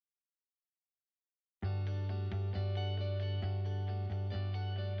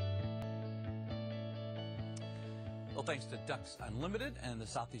Well, thanks to Ducks Unlimited and the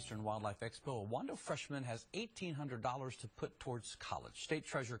Southeastern Wildlife Expo, a Wando freshman has $1,800 to put towards college. State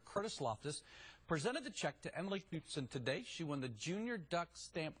Treasurer Curtis Loftis presented the check to Emily Knudson today. She won the Junior Duck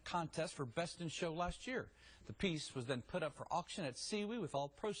Stamp Contest for Best in Show last year. The piece was then put up for auction at Seawee, with all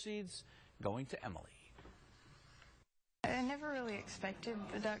proceeds going to Emily. I never really expected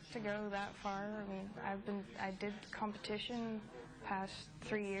the duck to go that far. I mean, I did competition past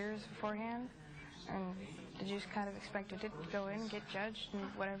 3 years beforehand, and I just kind of expected it to go in and get judged, and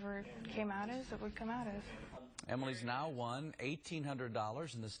whatever it came out as, it would come out as. Emily's now won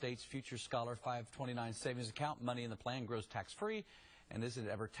 $1,800 in the state's Future Scholar 529 savings account. Money in the plan grows tax-free and isn't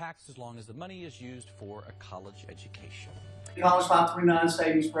ever taxed as long as the money is used for a college education. The College 529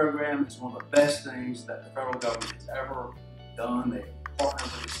 Savings Program is one of the best things that the federal government has ever done. They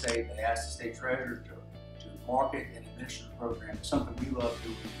partnered with the state. They asked the state treasurer to market and administer the program. It's something we love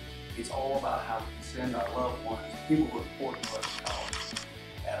doing. It's all about how we can send our loved ones, people who are important to us to college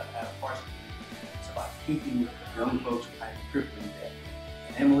at a price. It's about keeping young folks from paying crippling debt.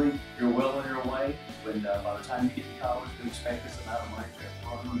 And Emily, you're well on your way. When by the time you get to college, we expect this amount of money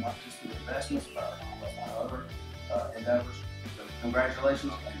to run, not just through investments, but other endeavors. So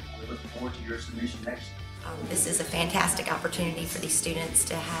congratulations, and we look forward to your submission next year. This is a fantastic opportunity for these students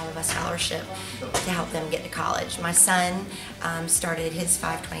to have a scholarship to help them get to college. My son started his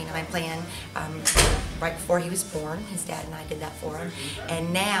 529 plan right before he was born. His dad and I did that for him.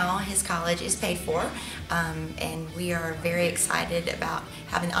 And now his college is paid for, and we are very excited about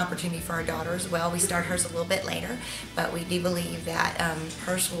having the opportunity for our daughter as well. We start hers a little bit later, but we do believe that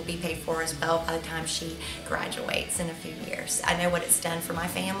hers will be paid for as well by the time she graduates in a few years. I know what it's done for my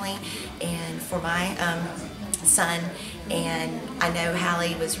family and for my son, and I know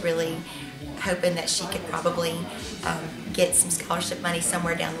Hallie was really hoping that she could probably get some scholarship money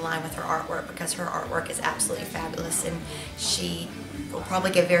somewhere down the line with her artwork, because her artwork is absolutely fabulous, and she will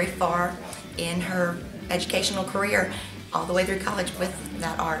probably go very far in her educational career all the way through college with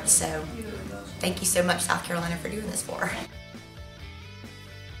that art. So thank you so much, South Carolina, for doing this for her.